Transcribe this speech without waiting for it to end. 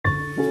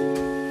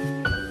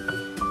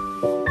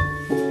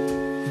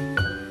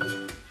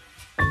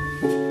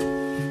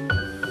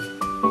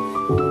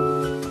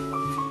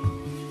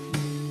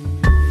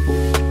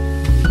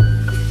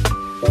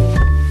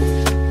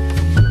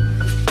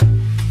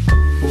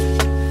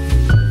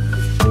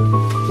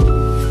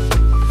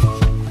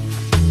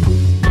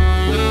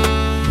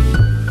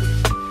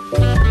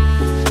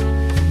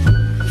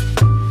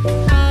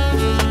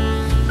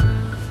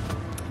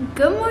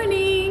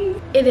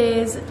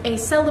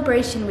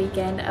celebration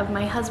weekend of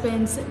my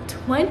husband's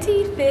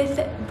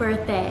 25th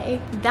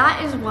birthday.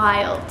 That is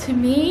wild. To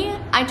me,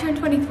 I turned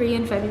 23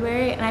 in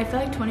February and I feel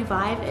like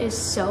 25 is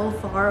so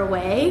far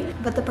away,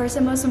 but the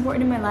person most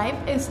important in my life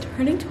is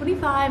turning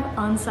 25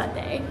 on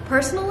Sunday.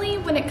 Personally,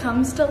 when it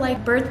comes to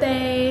like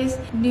birthdays,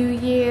 New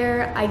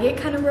Year, I get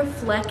kind of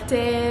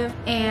reflective,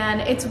 and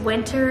it's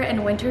winter,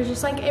 and winter is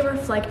just like a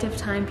reflective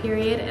time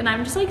period, and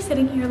I'm just like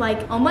sitting here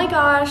like, oh my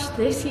gosh,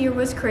 this year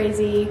was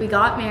crazy. We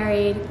got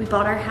married, we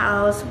bought our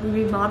house,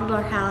 we remodeled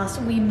our house,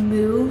 we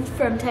moved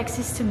from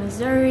Texas to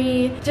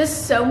Missouri,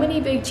 just so many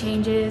big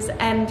changes,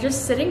 and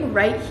just sitting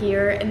right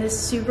here in this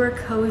super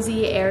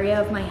cozy area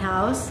of my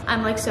house,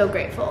 I'm like so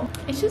grateful.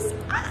 It's just,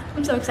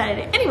 I'm so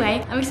excited.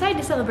 Anyway, I'm excited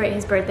to celebrate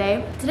his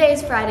birthday. Today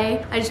is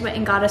Friday. I just went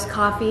and got us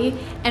coffee,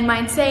 and my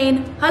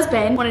insane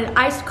husband wanted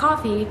iced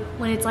coffee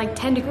when it's like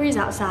 10 degrees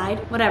outside.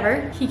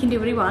 Whatever, he can do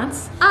what he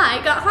wants.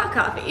 I got hot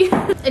coffee.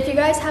 If you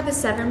guys have a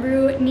 7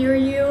 Brew near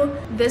you,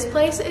 this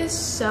place is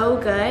so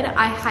good.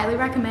 I highly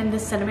recommend the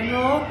cinnamon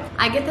roll.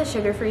 I get the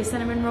sugar-free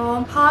cinnamon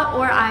roll. Hot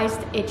or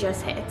iced, it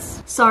just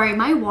hits. Sorry,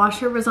 my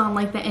washer was on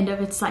like the end of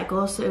its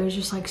cycle, so it was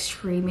just like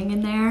screaming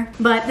in there.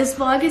 But this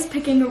vlog is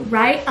picking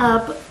right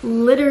up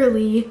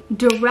literally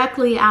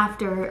directly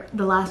after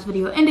the last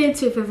video ended,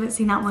 so if you haven't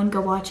seen that one, go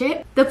watch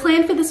it. The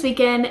plan for this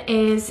weekend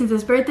is, since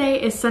his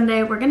birthday is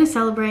Sunday, we're gonna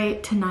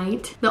celebrate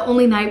tonight. The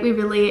only night we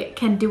really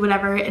can do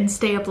whatever and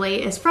stay up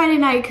late is Friday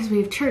night, because we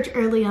have church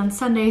early on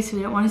Sunday, so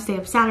we don't want to stay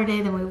up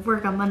Saturday. Then we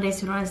work on Monday,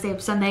 so we don't want to stay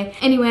up Sunday.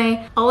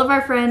 Anyway, all of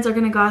our friends are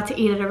gonna go out to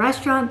eat at a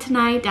restaurant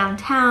tonight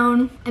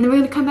downtown, and then we're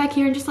gonna come back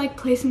here and just like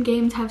play some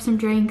games, have some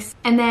drinks.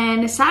 And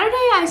then Saturday,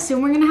 I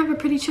assume we're gonna have a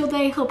pretty chill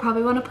day. He'll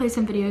probably want to play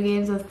some video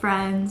games with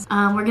friends.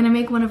 We're gonna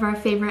make one of our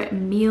favorite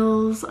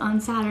meals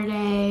on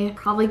Saturday,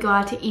 probably go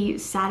out to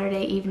eat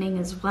Saturday evening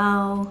as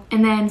well.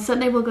 And then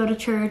Sunday we'll go to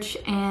church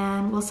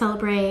and we'll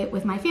celebrate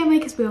with my family,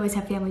 because we always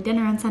have family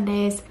dinner on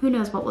Sundays. Who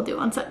knows what we'll do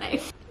on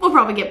Sunday? We'll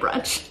probably get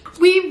brunch.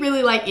 We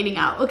really like eating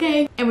out,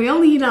 okay? And we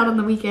only eat out on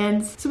the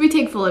weekends, so we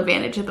take full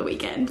advantage of the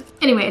weekend.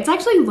 Anyway, it's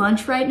actually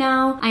lunch right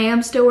now. I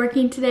am still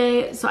working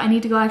today, so I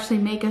need to go actually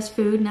make us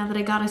food now that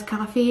I got us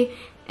coffee,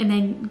 and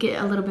then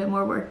get a little bit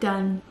more work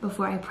done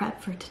before I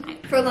prep for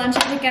tonight. For lunch,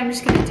 I think I'm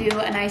just gonna do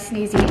a nice and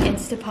easy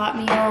Instapot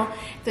meal.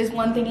 If there's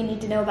one thing you need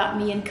to know about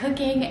me and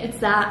cooking, it's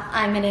that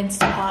I'm an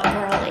Instapot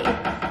girly.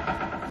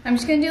 I'm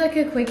just gonna do like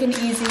a quick and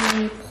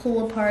easy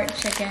pull apart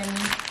chicken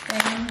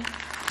thing.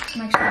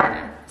 I'm actually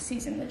gonna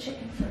season the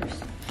chicken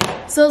first.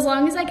 So as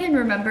long as I can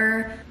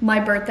remember, my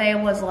birthday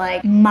was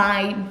like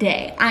my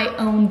day. I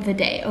owned the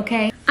day,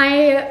 okay?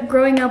 I,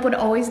 growing up, would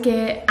always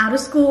get out of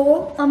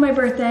school on my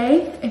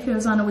birthday if it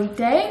was on a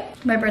weekday.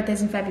 My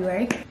birthday's in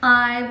February.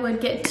 I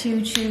would get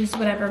to choose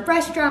whatever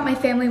restaurant my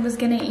family was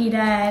gonna eat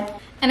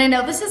at. And I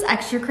know this is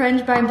extra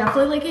cringe, but I'm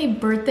definitely like a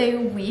birthday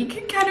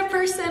week kind of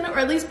person, or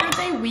at least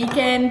birthday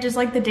weekend, just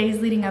like the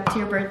days leading up to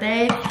your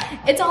birthday.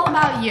 It's all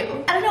about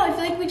you. I don't know, I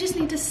feel like we just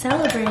need to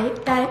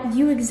celebrate that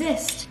you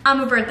exist.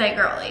 I'm a birthday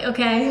girly,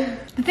 okay?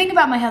 The thing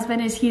about my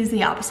husband is he is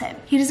the opposite.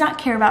 He does not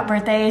care about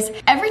birthdays.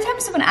 Every time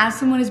someone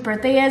asks him when his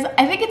birthday is,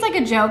 I think it's like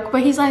a joke,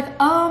 but he's like,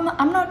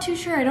 I'm not too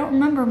sure, I don't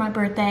remember my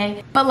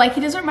birthday. But like,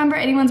 he doesn't remember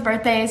anyone's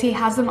birthdays. He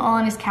has them all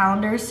on his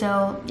calendar,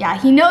 so yeah,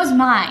 he knows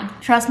mine.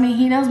 Trust me,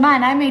 he knows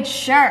mine. I made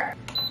sure.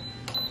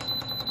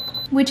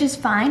 Which is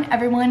fine.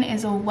 Everyone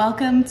is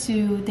welcome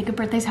to think of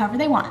birthdays however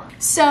they want.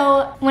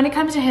 So when it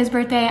comes to his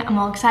birthday, I'm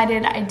all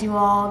excited. I do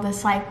all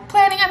this like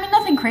planning. I mean,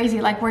 nothing crazy,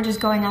 like we're just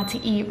going out to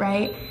eat,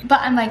 right? But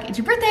I'm like, it's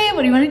your birthday,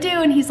 what do you want to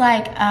do? And he's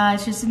like,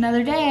 it's just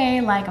another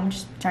day. Like, I'm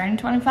just turning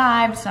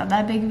 25, it's not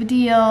that big of a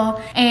deal.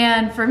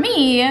 And for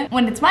me,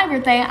 when it's my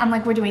birthday, I'm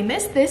like, we're doing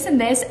this, this, and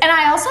this. And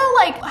I also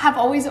like have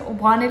always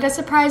wanted a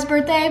surprise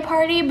birthday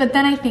party, but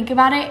then I think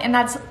about it and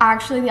that's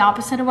actually the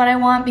opposite of what I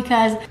want,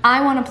 because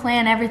I want to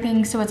plan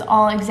everything so it's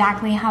all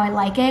exactly how I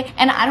like it.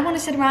 And I don't want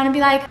to sit around and be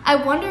like, I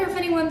wonder if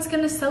anyone's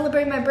gonna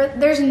celebrate my birthday.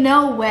 There's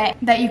no way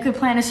that you could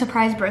plan a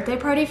surprise birthday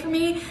party for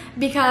me,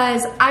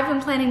 because I've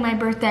been planning my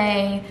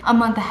birthday a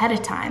month ahead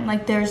of time.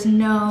 Like there's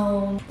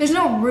no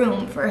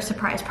room for a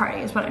surprise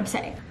party is what I'm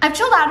saying. I've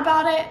chilled out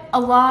about it a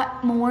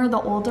lot more the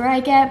older I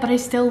get, but I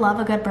still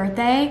love a good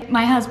birthday.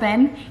 My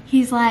husband,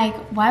 he's like,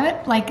 why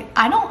would, like,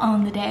 I don't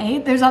own the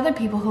day. There's other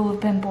people who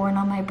have been born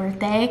on my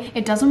birthday.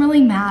 It doesn't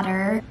really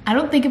matter. I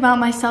don't think about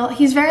myself.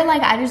 He's very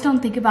like, I just don't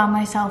think about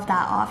myself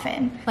that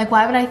often. Like,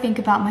 why would I think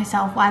about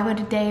myself? Why would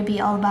a day be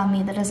all about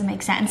me? That doesn't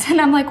make sense.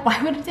 And I'm like,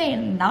 why would a day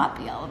not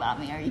be all about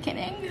me? Are you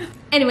kidding?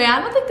 Anyway,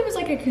 I don't think there was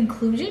like a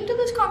conclusion to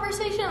this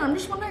conversation. I'm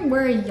just wondering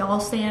where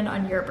y'all stand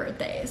on your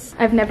birthdays.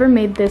 I've never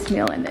made this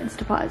meal in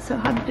Instapot, so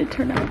how did it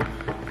turn out?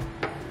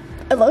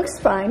 It looks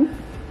fine.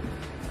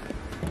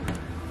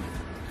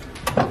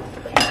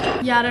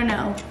 Yeah, I don't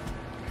know.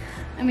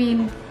 I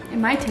mean, it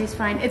might taste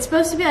fine. It's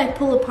supposed to be like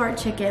pull apart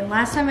chicken.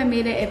 Last time I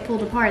made it, it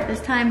pulled apart.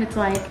 This time it's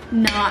like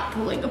not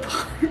pulling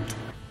apart.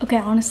 Okay,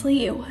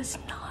 honestly, it was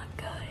not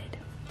good.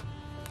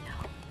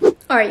 No.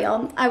 All right,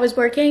 y'all. I was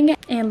working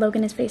and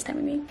Logan is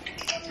FaceTiming me.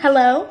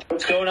 Hello?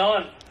 What's going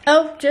on?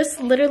 Oh,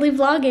 just literally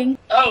vlogging.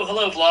 Oh,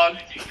 hello, vlog.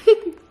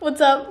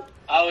 What's up?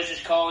 I was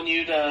just calling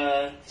you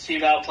to see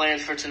about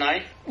plans for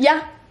tonight.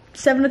 Yeah,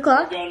 7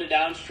 o'clock. Going to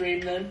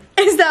downstream then?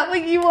 Is that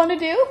what you want to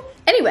do?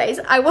 Anyways,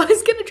 I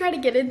was gonna try to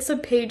get in some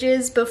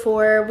pages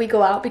before we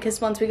go out because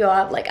once we go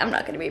out, like, I'm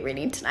not gonna be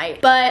reading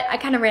tonight. But I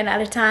kind of ran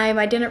out of time.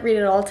 I didn't read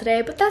it all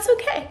today, but that's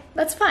okay.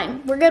 That's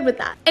fine. We're good with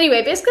that.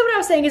 Anyway, basically what I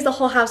was saying is the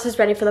whole house is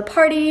ready for the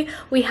party.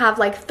 We have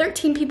like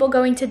 13 people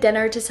going to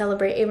dinner to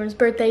celebrate Abram's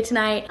birthday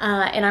tonight,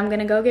 and I'm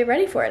gonna go get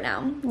ready for it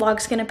now.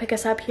 Vlog's gonna pick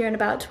us up here in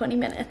about 20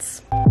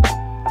 minutes.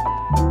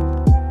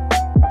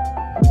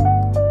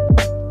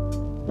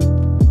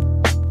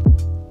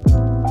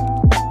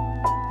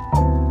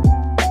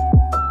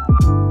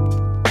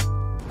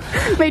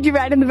 Made you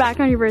ride in the back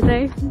on your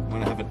birthday? I'm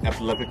gonna have an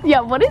epileptic.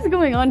 Yeah, what is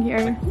going on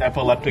here?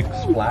 Epileptic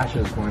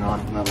splashes going on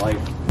in my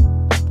life.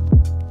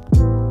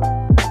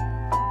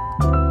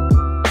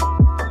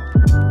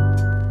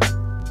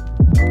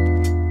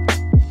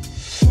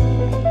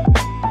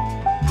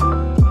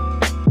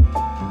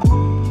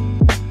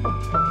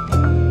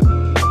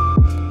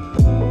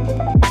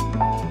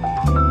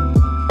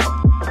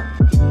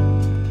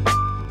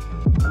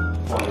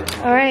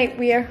 Alright,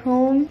 we are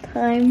home.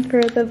 Time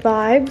for the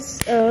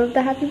vibes of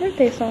the happy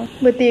birthday song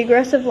with the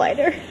aggressive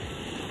lighter.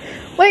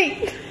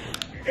 Wait!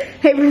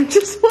 Abram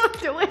just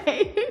walked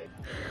away.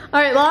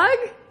 Alright, Log,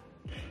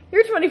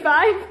 you're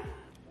 25.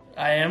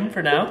 I am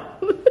for now.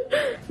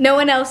 No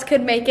one else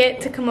could make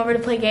it to come over to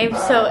play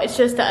games, so it's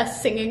just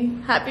us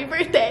singing happy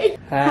birthday.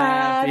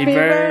 Happy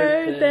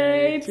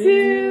birthday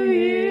to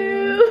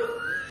you.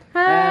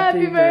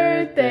 Happy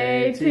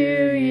birthday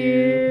to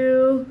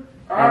you.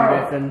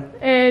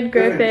 And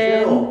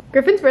Griffin.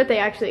 Griffin's birthday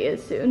actually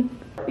is soon.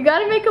 You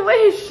gotta make a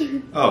wish.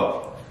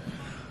 Oh.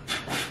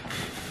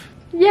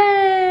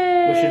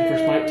 Yay! Wishing for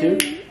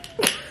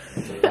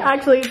Smite 2?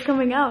 Actually, it's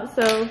coming out,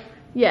 so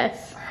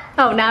yes.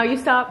 Oh, now you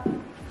stop.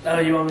 Oh,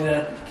 you want me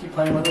to keep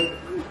playing with it?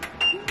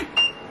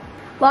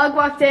 Log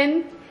walked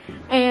in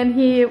and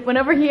he went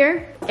over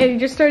here and he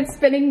just started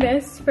spinning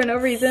this for no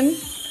reason.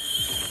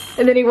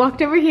 And then he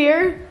walked over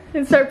here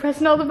and started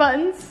pressing all the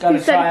buttons.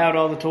 Gotta try out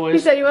all the toys. He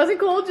said he wasn't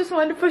cold, just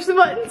wanted to push the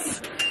buttons.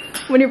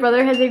 When your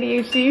brother has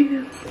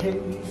ADHD.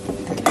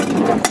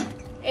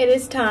 It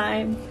is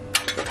time.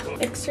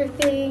 Extra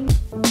thing.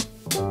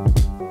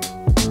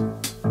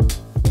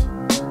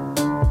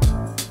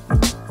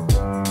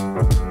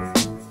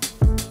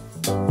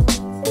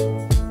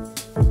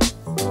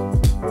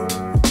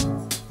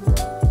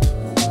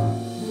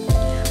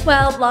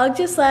 Well, Vlog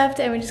just left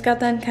and we just got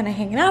done kind of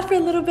hanging out for a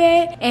little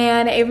bit,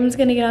 and Abram's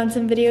gonna get on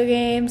some video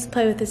games,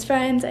 play with his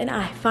friends, and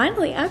I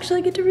finally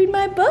actually get to read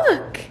my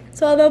book.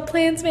 So although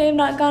plans may have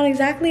not gone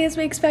exactly as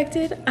we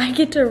expected, I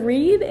get to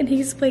read and he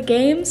gets to play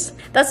games.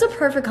 That's a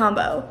perfect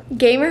combo.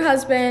 Gamer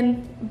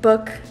husband,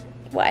 book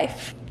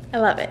wife. I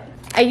love it.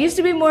 I used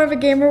to be more of a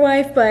gamer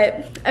wife,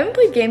 but I haven't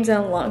played games in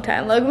a long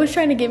time. Logan was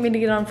trying to get me to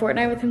get on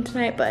Fortnite with him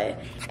tonight, but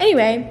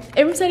anyway,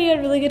 Abram said he had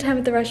a really good time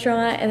at the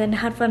restaurant and then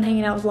had fun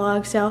hanging out with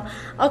Vlog, so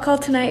I'll call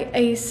tonight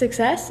a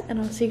success and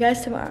I'll see you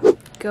guys tomorrow.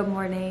 Good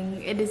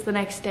morning. It is the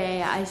next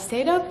day. I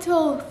stayed up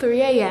till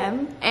 3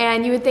 a.m.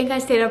 and you would think I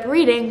stayed up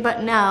reading,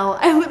 but no.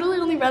 I literally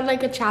only read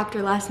like a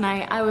chapter last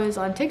night. I was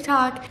on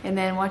TikTok and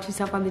then watching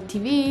stuff on the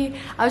TV.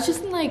 I was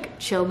just in like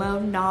chill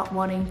mode, not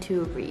wanting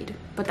to read.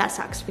 But that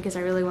sucks because I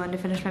really wanted to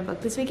finish my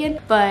book this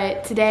weekend.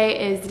 But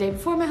today is the day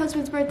before my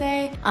husband's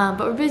birthday. But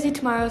we're busy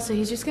tomorrow, so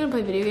he's just gonna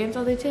play video games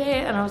all day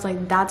today. And I was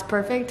like, that's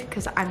perfect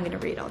because I'm gonna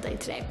read all day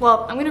today.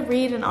 Well, I'm gonna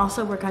read and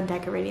also work on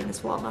decorating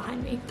this wall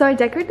behind me. So I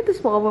decorated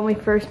this wall when we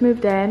first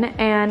moved in,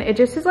 and it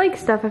just is like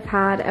stuff I've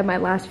had at my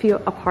last few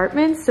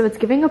apartments. So it's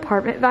giving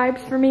apartment vibes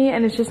for me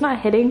and it's just not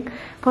hitting.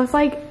 Plus,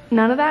 like,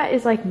 none of that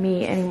is like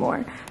me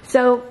anymore.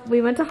 So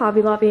we went to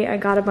Hobby Lobby. I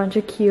got a bunch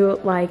of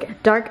cute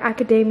like dark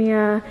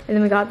academia, and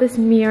then we got this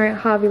mirror at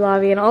Hobby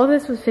Lobby, and all of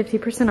this was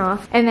 50%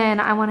 off. And then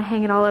I want to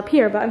hang it all up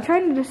here, but I'm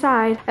trying to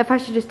decide if I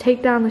should just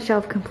take down the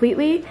shelf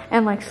completely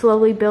and like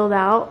slowly build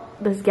out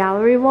this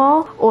gallery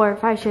wall, or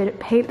if I should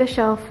paint the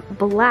shelf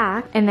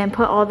black and then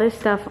put all this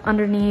stuff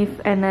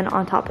underneath and then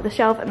on top of the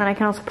shelf, and then I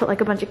can also put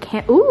like a bunch of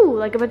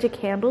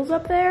candles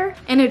up there.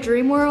 In a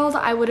dream world,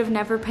 I would have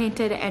never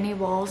painted any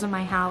walls in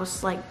my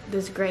house like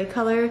this gray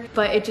color,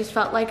 but it just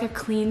felt like a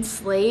clean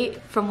slate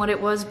from what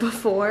it was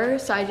before,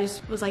 so I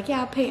just was like,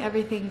 yeah, paint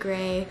everything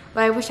gray.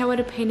 But I wish I would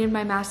have painted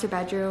my master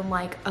bedroom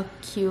like a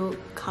cute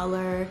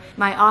color.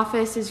 My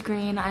office is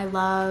green, I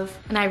love,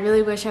 and I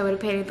really wish I would have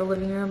painted the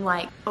living room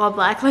like all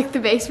black like the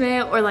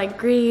basement, or like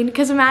green,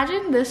 because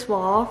imagine this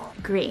wall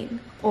green,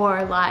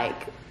 or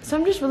like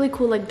some just really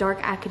cool like dark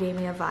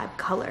academia vibe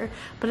color.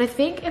 But I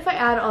think if I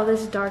add all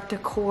this dark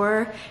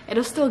decor,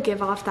 it'll still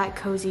give off that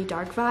cozy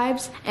dark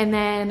vibes. And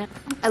then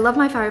I love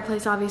my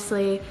fireplace,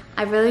 obviously.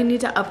 I really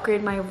need to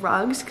upgrade my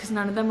rugs because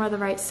none of them are the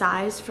right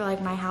size for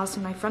like my house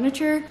and my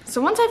furniture. So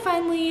once I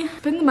finally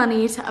spend the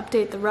money to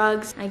update the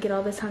rugs and I get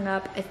all this hung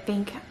up, I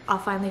think I'll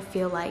finally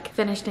feel like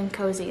finished and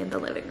cozy in the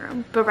living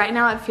room. But right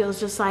now it feels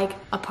just like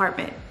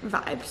apartment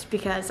vibes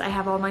because I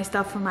have all my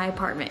stuff from my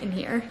apartment in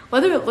here.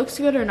 Whether it looks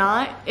good or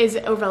not is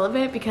over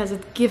relevant because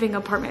it's giving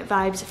apartment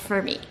vibes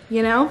for me,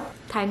 you know?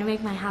 Time to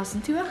make my house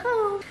into a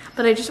home.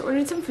 But I just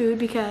ordered some food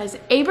because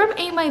Abram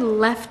ate my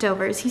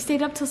leftovers. He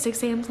stayed up till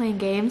 6 a.m. playing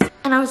games,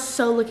 and I was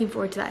so looking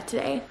forward to that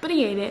today, but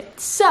he ate it.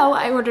 So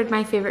I ordered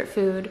my favorite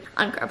food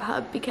on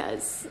Grubhub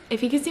because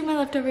if he can see my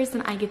leftovers,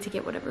 then I get to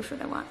get whatever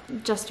food I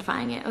want.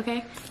 Justifying it,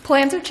 okay?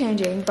 Plans are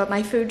changing, but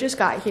my food just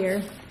got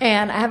here,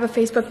 and I have a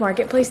Facebook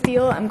Marketplace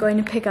deal. I'm going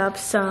to pick up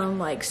some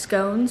like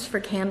scones for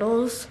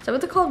candles. Is that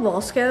what they're called?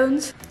 Wall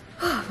scones?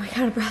 Oh my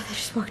god, a breath, I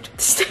just walked up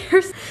the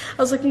stairs.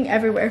 I was looking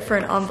everywhere for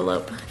an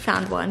envelope.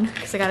 Found one,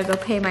 because I gotta go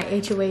pay my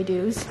HOA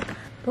dues.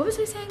 What was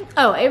I saying?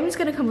 Oh, Abram's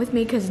gonna come with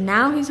me because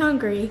now he's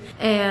hungry.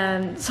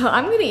 And so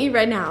I'm gonna eat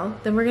right now.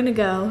 Then we're gonna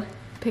go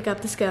pick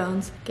up the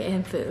scones, get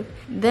him food.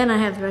 Then I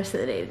have the rest of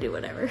the day to do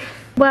whatever.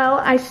 Well,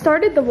 I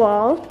started the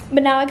wall,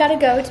 but now I gotta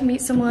go to meet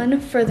someone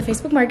for the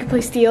Facebook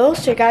Marketplace deal.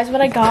 Show you guys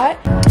what I got.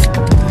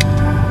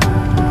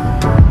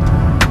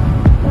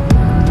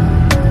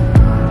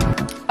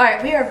 All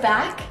right, we are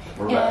back.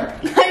 We're back.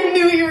 I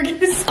knew you were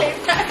gonna say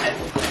that.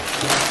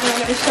 And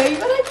I'm gonna show you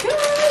what I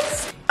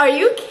got. Are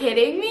you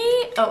kidding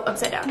me? Oh,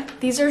 upside down.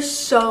 These are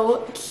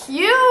so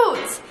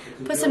cute.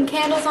 Put some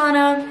candles on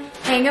them,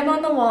 hang them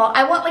on the wall.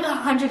 I want like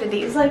 100 of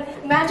these. Like,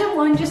 imagine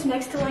one just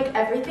next to like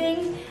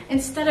everything.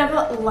 Instead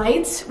of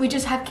lights, we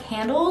just have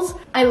candles.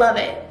 I love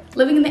it.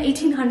 Living in the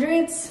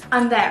 1800s,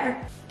 I'm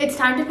there. It's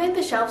time to paint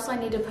the shelf, so I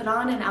need to put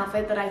on an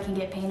outfit that I can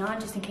get paint on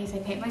just in case I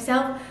paint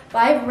myself. But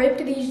I've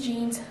ripped these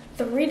jeans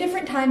 3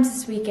 different times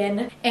this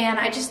weekend, and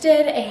I just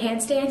did a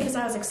handstand because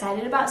I was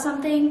excited about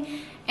something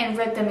and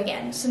ripped them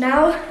again. So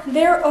now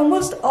they're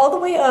almost all the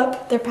way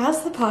up, they're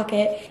past the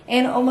pocket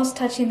and almost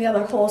touching the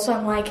other hole. So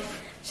I'm like,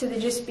 should they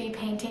just be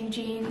painting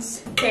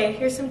jeans? Okay,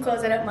 here's some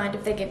clothes I don't mind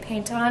if they get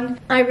paint on.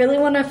 I really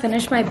want to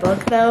finish my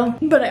book though,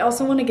 but I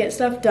also want to get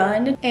stuff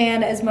done.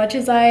 And as much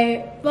as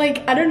I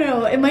don't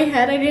know, in my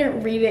head I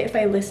didn't read it if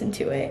I listened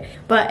to it.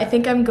 But I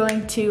think I'm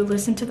going to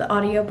listen to the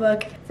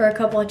audiobook for a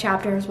couple of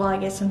chapters while I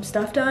get some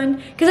stuff done.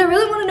 Because I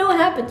really want to know what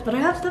happens, but I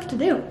have stuff to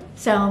do.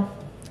 So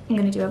I'm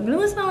gonna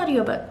listen to the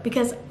audiobook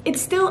because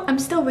I'm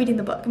still reading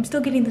the book. I'm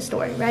still getting the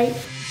story, right?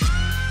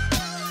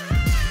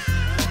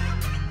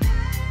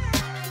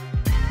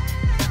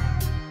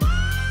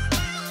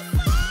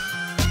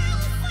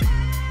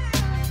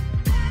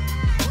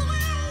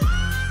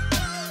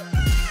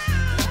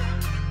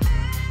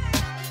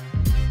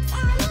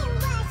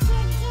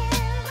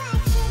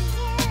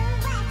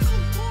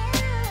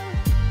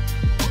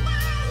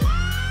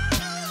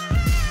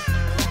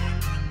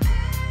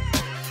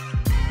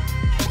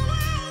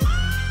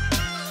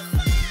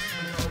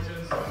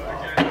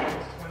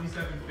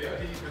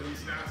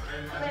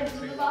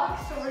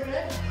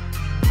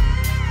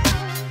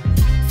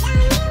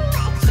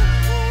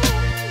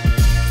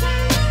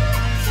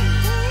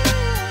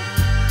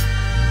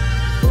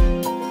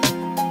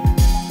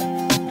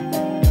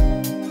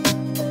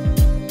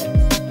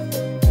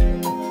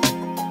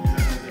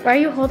 Why are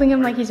you holding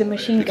him like he's a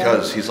machine gun?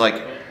 Because he's like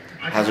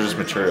hazardous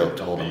material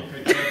to hold him.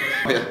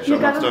 Yeah, you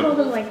gotta hold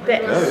him like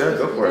this. Yeah,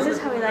 go for it. This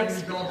is how he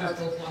likes to be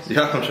held.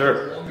 Yeah, I'm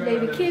sure.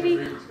 Baby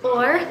kitty.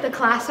 Or the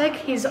classic,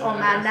 he's all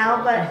mad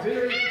now, but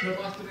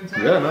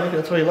yeah, no,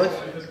 that's what he likes.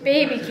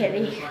 Baby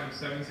kitty.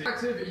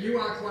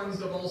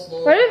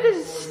 What is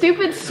this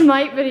stupid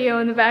Smite video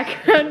in the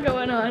background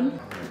going on?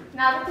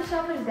 Now that the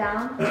shelf is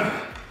down,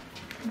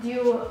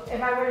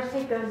 if I were to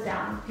take those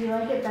down, do you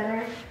like it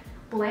better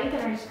blank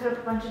and I just put up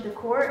a bunch of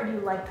decor, or do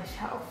you like the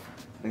shelf?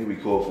 I think it'd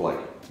be cool if like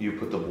you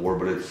put the board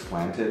but it's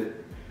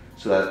slanted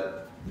so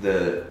that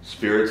the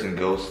spirits and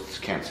ghosts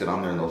can't sit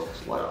on there and they'll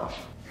slide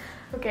off.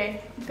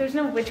 Okay, there's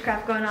no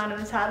witchcraft going on in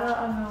this hat.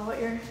 I don't know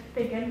what you're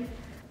thinking.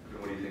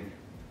 What do you think?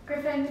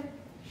 Griffin,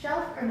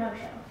 shelf or no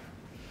shelf?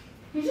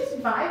 He's just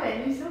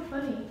vibing, he's so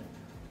funny.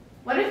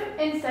 What if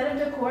instead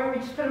of decor, we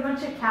just put a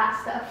bunch of cat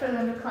stuff for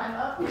them to climb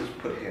up? Just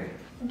put him.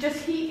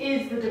 He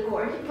is the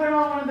decor. You put him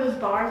on one of those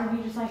bars and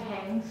he just like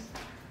hangs.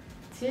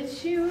 Did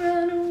she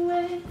run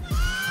away?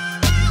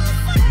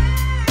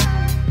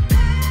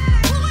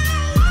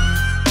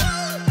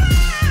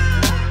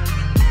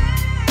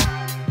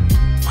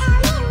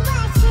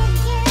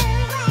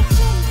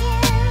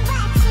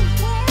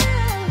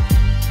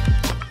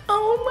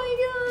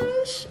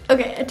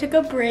 Okay, I took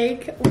a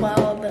break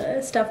while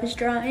the stuff is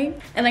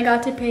drying, and I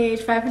got to page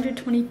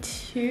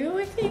 522,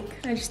 I think.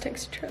 I just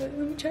texted Charlie, let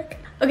me check.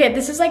 Okay,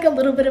 this is like a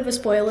little bit of a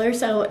spoiler,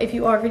 so if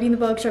you are reading the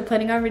books or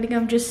planning on reading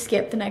them, just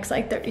skip the next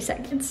like 30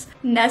 seconds.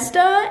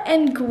 Nesta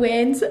and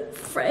Gwen's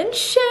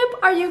friendship,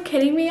 are you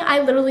kidding me? I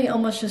literally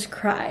almost just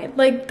cried.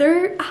 Like,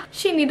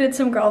 she needed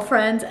some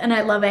girlfriends, and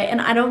I love it, and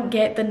I don't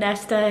get the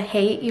Nesta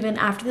hate even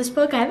after this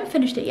book. I haven't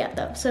finished it yet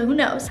though, so who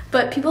knows?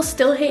 But people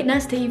still hate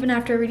Nesta even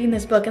after reading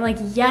this book, and like,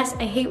 yes,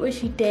 I hate what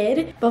she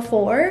did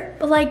before,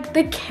 but like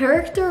the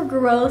character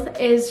growth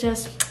is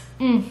just,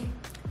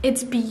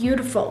 it's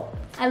beautiful.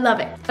 I love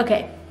it.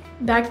 Okay,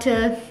 back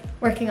to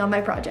working on my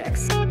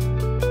projects. Well,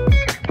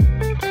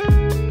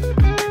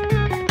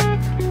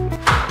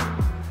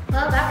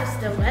 that was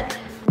still wet.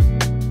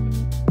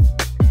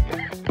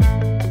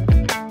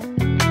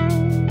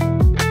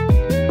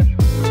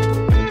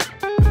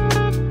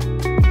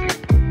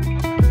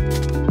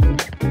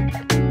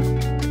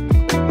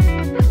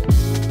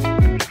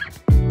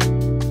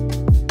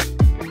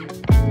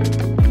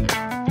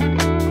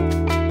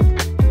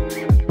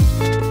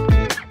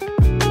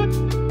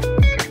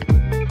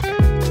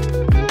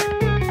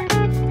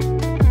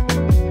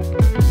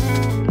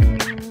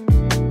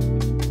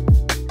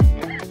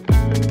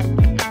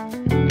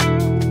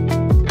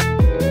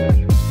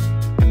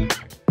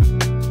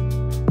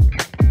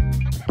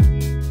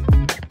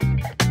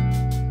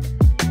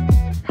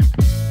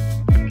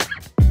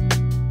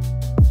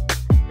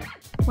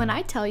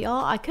 tell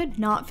y'all, I could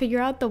not figure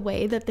out the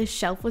way that this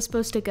shelf was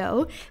supposed to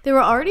go. There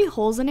were already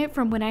holes in it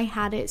from when I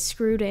had it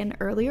screwed in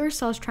earlier,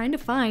 so I was trying to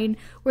find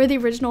where the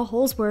original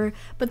holes were,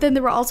 but then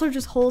there were also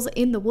just holes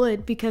in the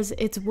wood because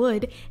it's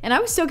wood, and I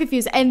was so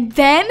confused. And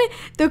then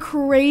the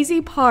crazy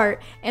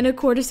part in A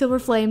Court of Silver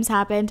Flames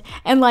happened,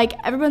 and like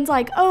everyone's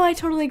like, oh, I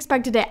totally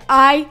expected it.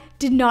 I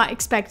did not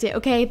expect it,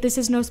 okay? This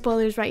is no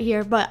spoilers right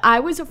here, but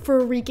I was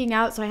freaking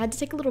out, so I had to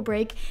take a little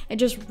break and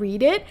just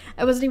read it.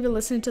 I wasn't even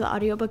listening to the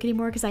audiobook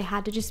anymore because I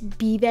had to just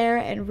be there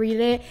and read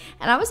it,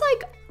 and I was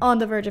like on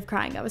the verge of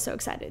crying. I was so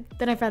excited.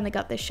 Then I finally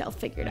got this shelf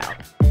figured out.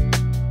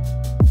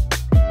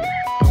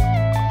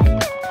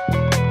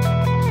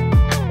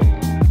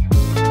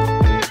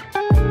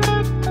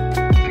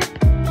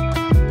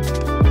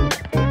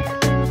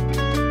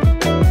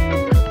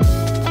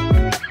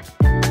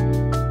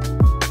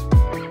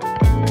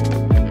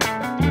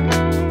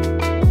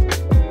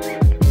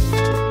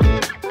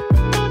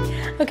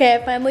 Okay,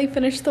 I finally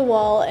finished the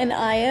wall and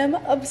I am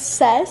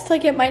obsessed.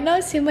 Like, it might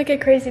not seem like a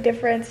crazy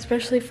difference,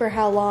 especially for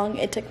how long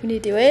it took me to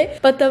do it,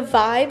 but the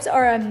vibes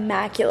are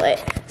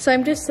immaculate. So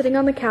I'm just sitting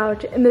on the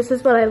couch and this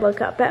is what I look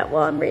up at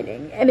while I'm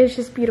reading, and it's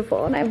just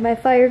beautiful. And I have my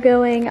fire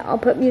going. I'll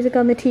put music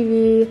on the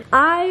TV.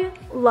 I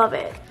love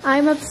it.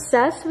 I'm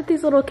obsessed with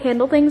these little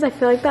candle things. I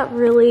feel like that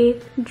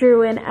really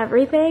drew in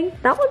everything.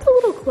 That one's a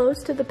little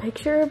close to the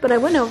picture, but I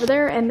went over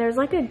there and there's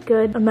like a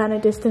good amount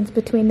of distance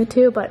between the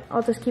two, but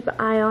I'll just keep an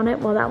eye on it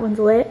while that one's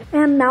lit.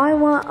 And now I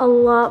want a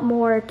lot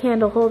more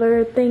candle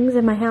holder things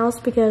in my house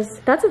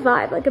because that's a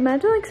vibe. Like,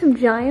 imagine like some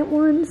giant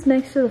ones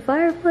next to the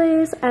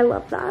fireplace. I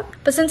love that.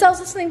 But since I was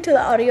listening to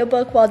the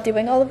audiobook while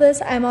doing all of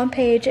this, I'm on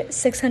page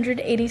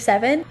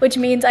 687, which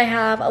means I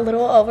have a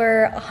little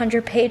over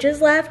 100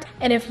 pages left.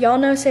 And if y'all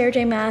know Sarah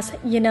J. Maas,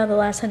 you know the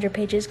last 100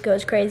 pages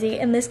goes crazy.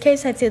 In this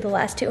case, I'd say the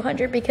last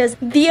 200 because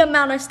the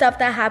amount of stuff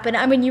that happened.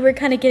 I mean, you were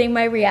kind of getting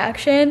my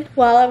reaction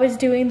while I was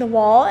doing the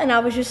wall, and I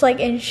was just like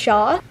in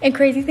shock, and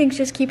crazy things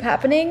just keep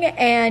happening.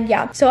 And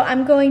yeah, so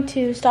I'm going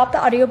to stop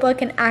the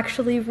audiobook and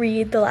actually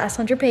read the last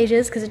 100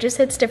 pages because it just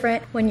hits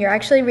different when you're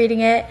actually reading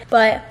it.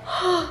 But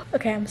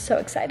okay, I'm so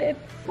excited.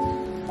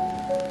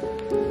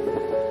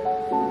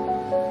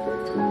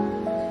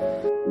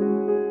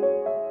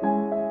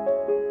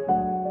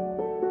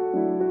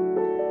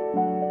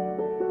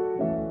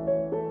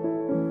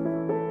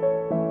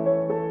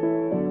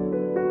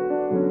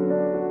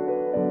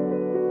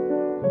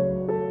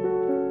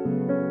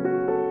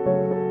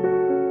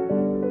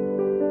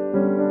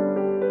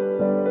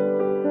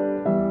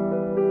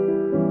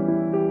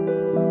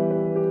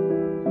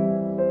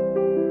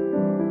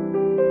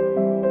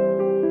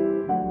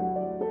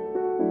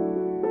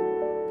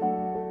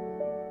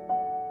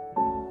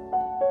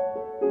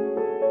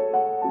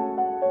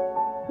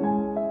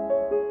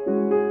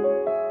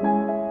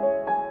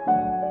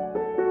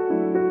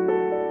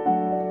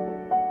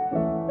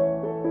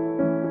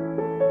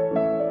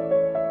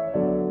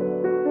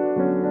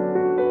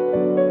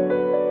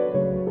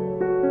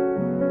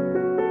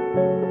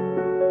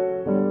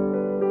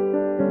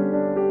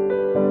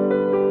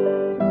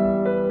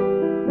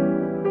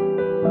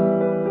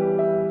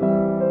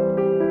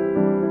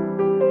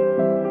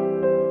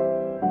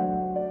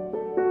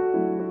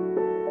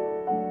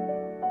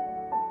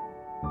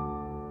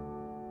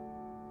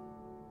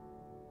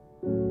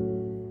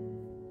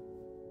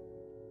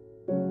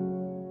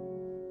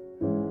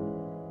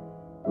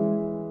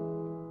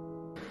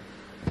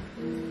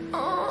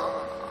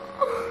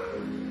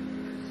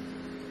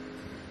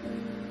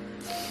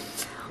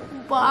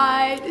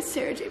 Why does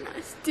Sarah J.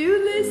 Maas do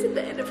this at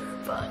the end of her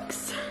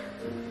books?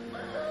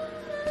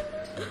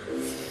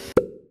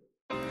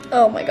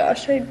 Oh my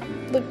gosh, I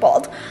look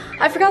bald.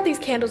 I forgot these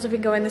candles have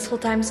been going this whole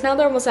time, so now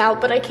they're almost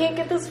out, but I can't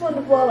get this one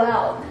to blow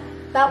out.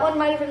 That one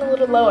might have been a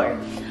little lower.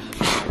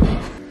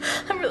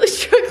 I'm really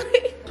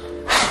struggling.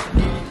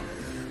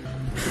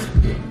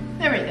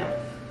 There we go.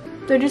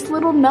 They're just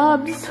little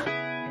nubs.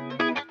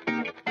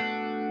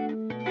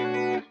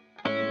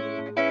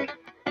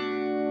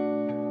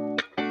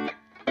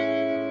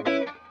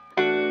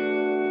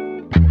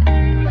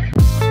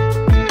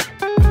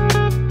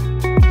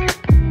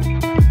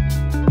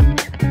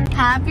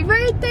 Happy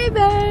birthday,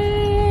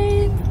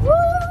 babe!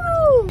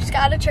 Woo! Just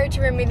got out of church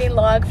and we're meeting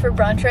Log for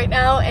brunch right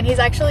now, and he's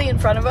actually in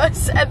front of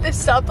us at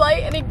this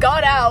stoplight, and he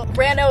got out,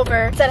 ran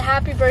over, said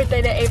happy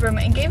birthday to Abram,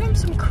 and gave him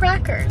some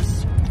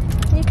crackers.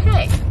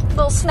 Okay,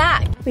 little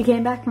snack. We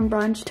came back from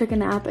brunch, took a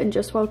nap, and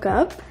just woke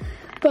up,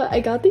 but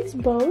I got these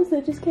bows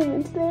that just came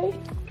in today.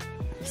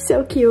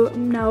 So cute.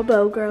 I'm now a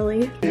bow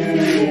girly.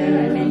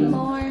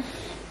 Anymore.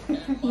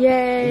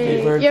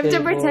 Yay! You have to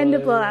pretend to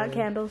blow out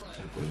candles.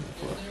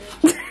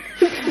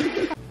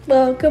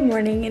 Well, good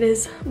morning. It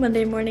is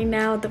Monday morning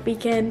now. The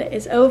weekend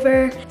is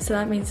over, so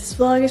that means this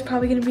vlog is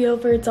probably gonna be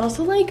over. It's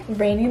also like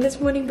raining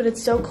this morning, but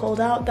it's so cold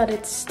out that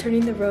it's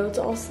turning the roads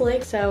all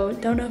slick, so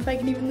don't know if I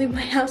can even leave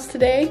my house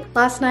today.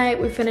 Last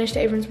night we finished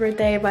Abram's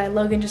birthday by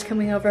Logan just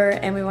coming over,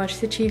 and we watched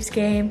the Chiefs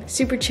game.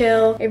 Super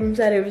chill. Abram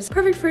said it was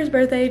perfect for his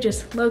birthday,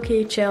 just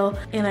low-key chill,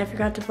 and I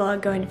forgot to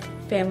vlog going to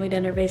family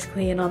dinner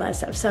basically and all that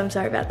stuff. So I'm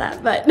sorry about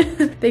that, but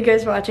thank you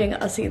guys for watching.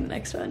 I'll see you in the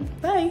next one.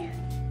 Bye.